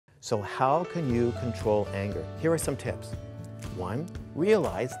So how can you control anger? Here are some tips. 1,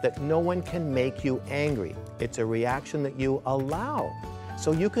 realize that no one can make you angry. It's a reaction that you allow.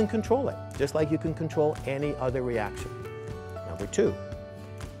 So you can control it, just like you can control any other reaction. Number 2,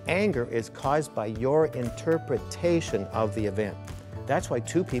 anger is caused by your interpretation of the event. That's why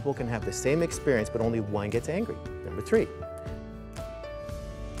two people can have the same experience, but only one gets angry. Number 3,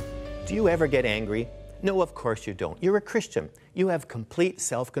 do you ever get angry? No, of course you don't. You're a Christian. You have complete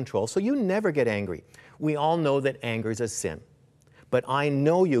self-control, so you never get angry. We all know that anger is a sin. But I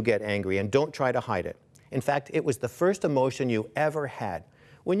know you get angry, and don't try to hide it. In fact, it was the first emotion you ever had.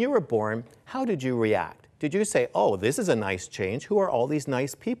 When you were born, how did you react? Did you say, oh, this is a nice change. Who are all these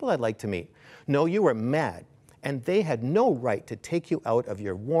nice people I'd like to meet? No, you were mad, and they had no right to take you out of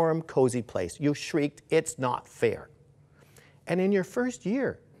your warm, cozy place. You shrieked, it's not fair. And in your first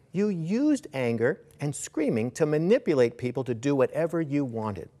year, you used anger and screaming to manipulate people to do whatever you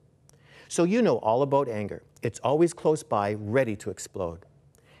wanted. So you know all about anger. It's always close by, ready to explode.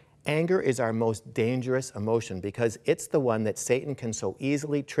 Anger is our most dangerous emotion because it's the one that Satan can so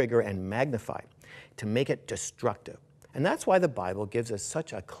easily trigger and magnify to make it destructive. And that's why the Bible gives us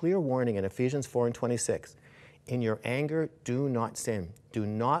such a clear warning in Ephesians 4:26. In your anger, do not sin. Do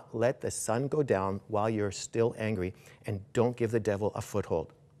not let the sun go down while you're still angry, and don't give the devil a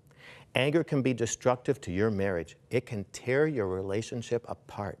foothold. Anger can be destructive to your marriage. It can tear your relationship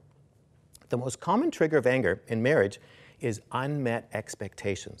apart. The most common trigger of anger in marriage is unmet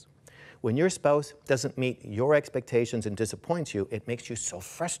expectations. When your spouse doesn't meet your expectations and disappoints you, it makes you so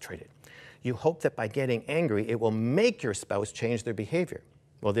frustrated. You hope that by getting angry, it will make your spouse change their behavior.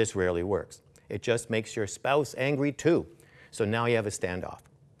 Well, this rarely works. It just makes your spouse angry too. So now you have a standoff.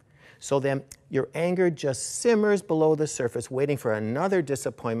 So then your anger just simmers below the surface, waiting for another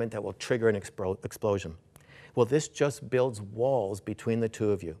disappointment that will trigger an explosion. Well, this just builds walls between the two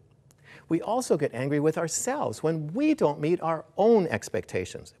of you. We also get angry with ourselves when we don't meet our own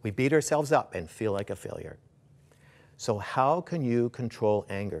expectations. We beat ourselves up and feel like a failure. So how can you control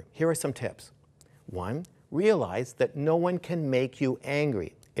anger? Here are some tips. 1, realize that no one can make you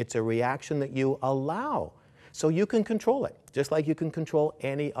angry. It's a reaction that you allow. So you can control it, just like you can control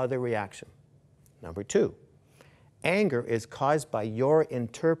any other reaction. Number 2, anger is caused by your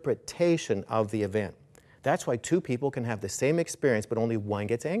interpretation of the event. That's why two people can have the same experience, but only one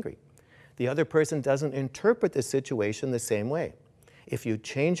gets angry. The other person doesn't interpret the situation the same way. If you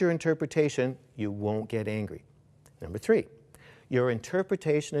change your interpretation, you won't get angry. Number 3, your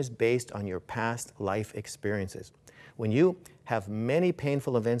interpretation is based on your past life experiences. When you have many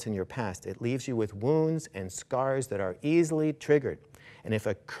painful events in your past, it leaves you with wounds and scars that are easily triggered. And if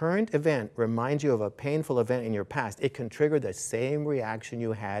a current event reminds you of a painful event in your past, it can trigger the same reaction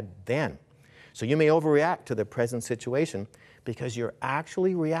you had then. So you may overreact to the present situation because you're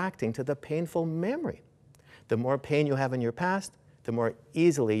actually reacting to the painful memory. The more pain you have in your past, the more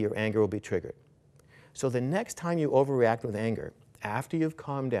easily your anger will be triggered. So the next time you overreact with anger, after you've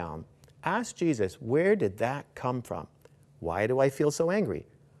calmed down, ask Jesus, where did that come from? Why do I feel so angry?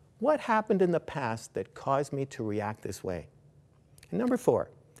 What happened in the past that caused me to react this way? And number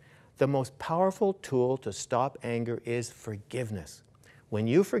 4, the most powerful tool to stop anger is forgiveness. When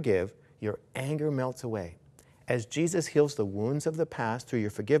you forgive, your anger melts away. As Jesus heals the wounds of the past through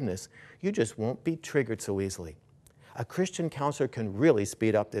your forgiveness, you just won't be triggered so easily. A Christian counselor can really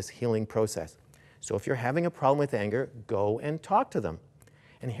speed up this healing process. So if you're having a problem with anger, go and talk to them.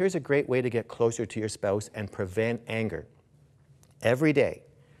 And here's a great way to get closer to your spouse and prevent anger. Every day,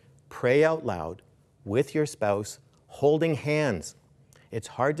 pray out loud with your spouse, holding hands. It's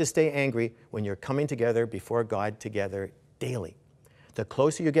hard to stay angry when you're coming together before God together daily. The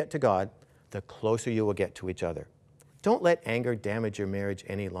closer you get to God, the closer you will get to each other. Don't let anger damage your marriage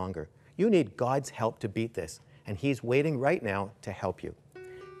any longer. You need God's help to beat this, and He's waiting right now to help you.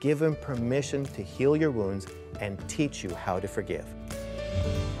 Give Him permission to heal your wounds and teach you how to forgive.